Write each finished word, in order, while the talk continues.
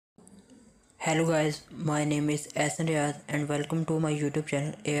Hello guys, my name is Ahsan Riyaz and welcome to my YouTube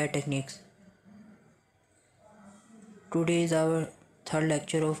channel AI Techniques. Today is our third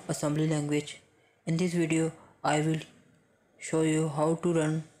lecture of assembly language. In this video, I will show you how to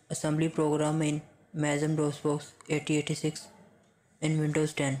run assembly program in MASM DOSBox 8086 in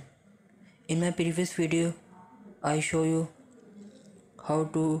Windows 10. In my previous video, I show you how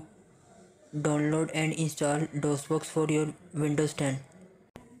to download and install DOSBox for your Windows 10.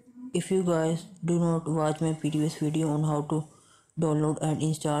 If you guys do not watch my previous video on how to download and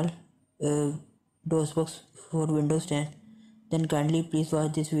install DOSBox for Windows 10, then kindly please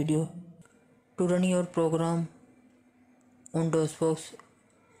watch this video. To run your program on DOSBox,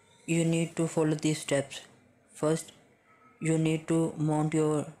 you need to follow these steps. First, you need to mount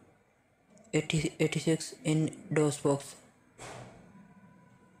your 8086 in DOSBox.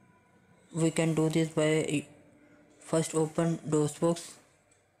 We can do this by first open DOSBox.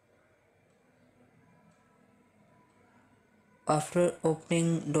 After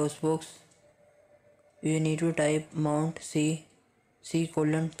opening DOSBox, you need to type mount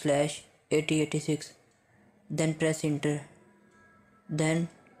c:/8086, then press enter, then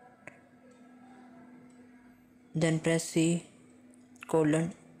press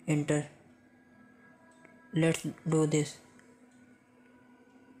c:/enter. Let's do this.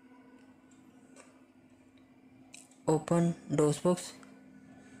 Open DOSBox,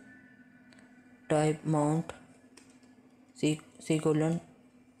 type mount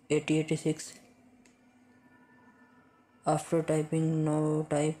c:/8086. After typing, now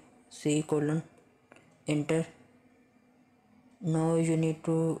type c:/enter. Now you need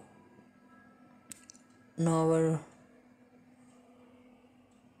to our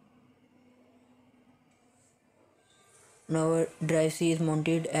drive C is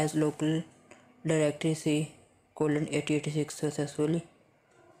mounted as local directory c:/8086 successfully.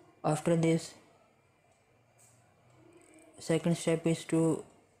 After this, second step is to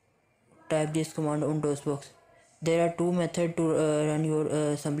type this command on DOSBox. There are two methods to run your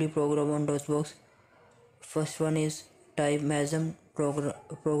assembly program on DOSBox. First one is type MASM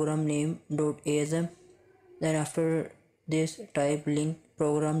program name.asm. Then after this, type link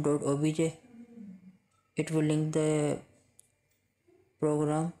program.obj. It will link the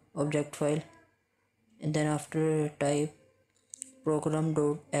program object file. And then after, type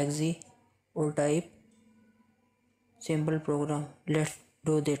program.exe or type simple program. Let's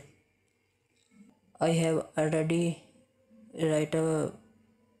do that. I have already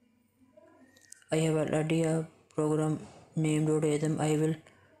a program name.asm. I will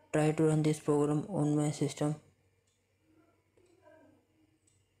try to run this program on my system.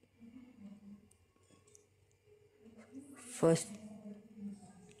 First,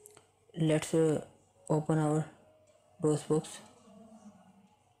 let's open our DOSBox.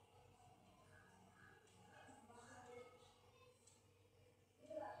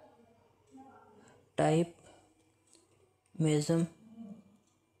 Type MASM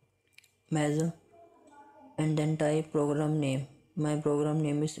and then type program name. My program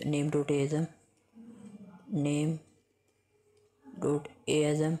name is name.asm.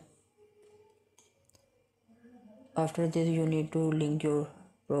 After this, you need to link your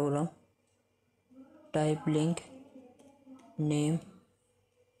program. Type link name.obj.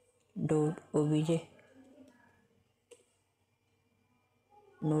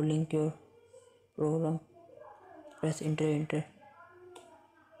 Now link your program. Press enter.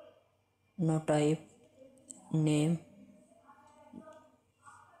 Now type name.exe.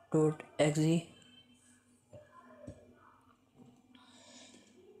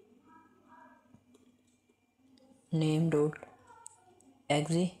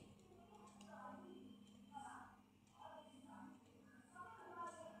 name.exe.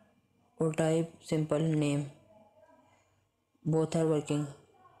 or type simple name. Both are working.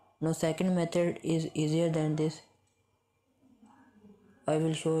 Now second method is easier than this. I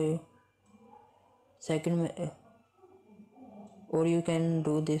will show you. Or you can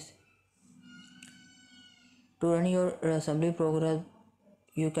do this. To run your assembly program,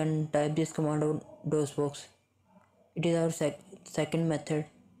 you can type this command on DOSBox. It is our second method.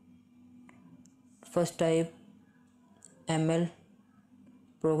 First, type ml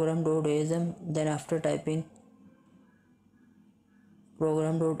program.asm. Then after typing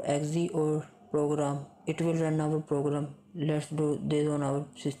program.exe or program, it will run our program. Let's do this on our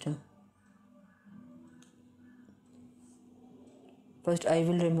system. First, I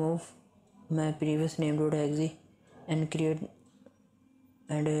will remove my previous name.exe and create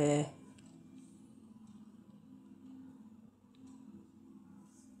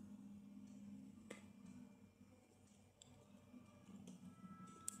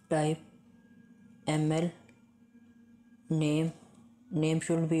type ml name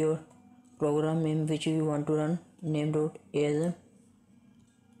should be your program name which you want to run, name.asm.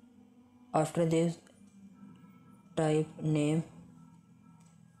 After this, type name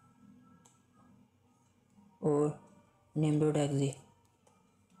or name.exe.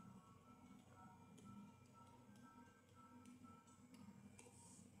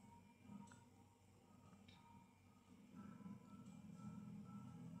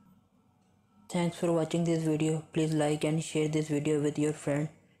 Thanks for watching this video. Please like and share this video with your friend,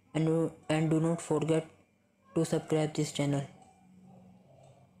 and do not forget to subscribe this channel.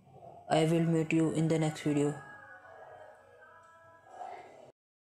 I will meet you in the next video.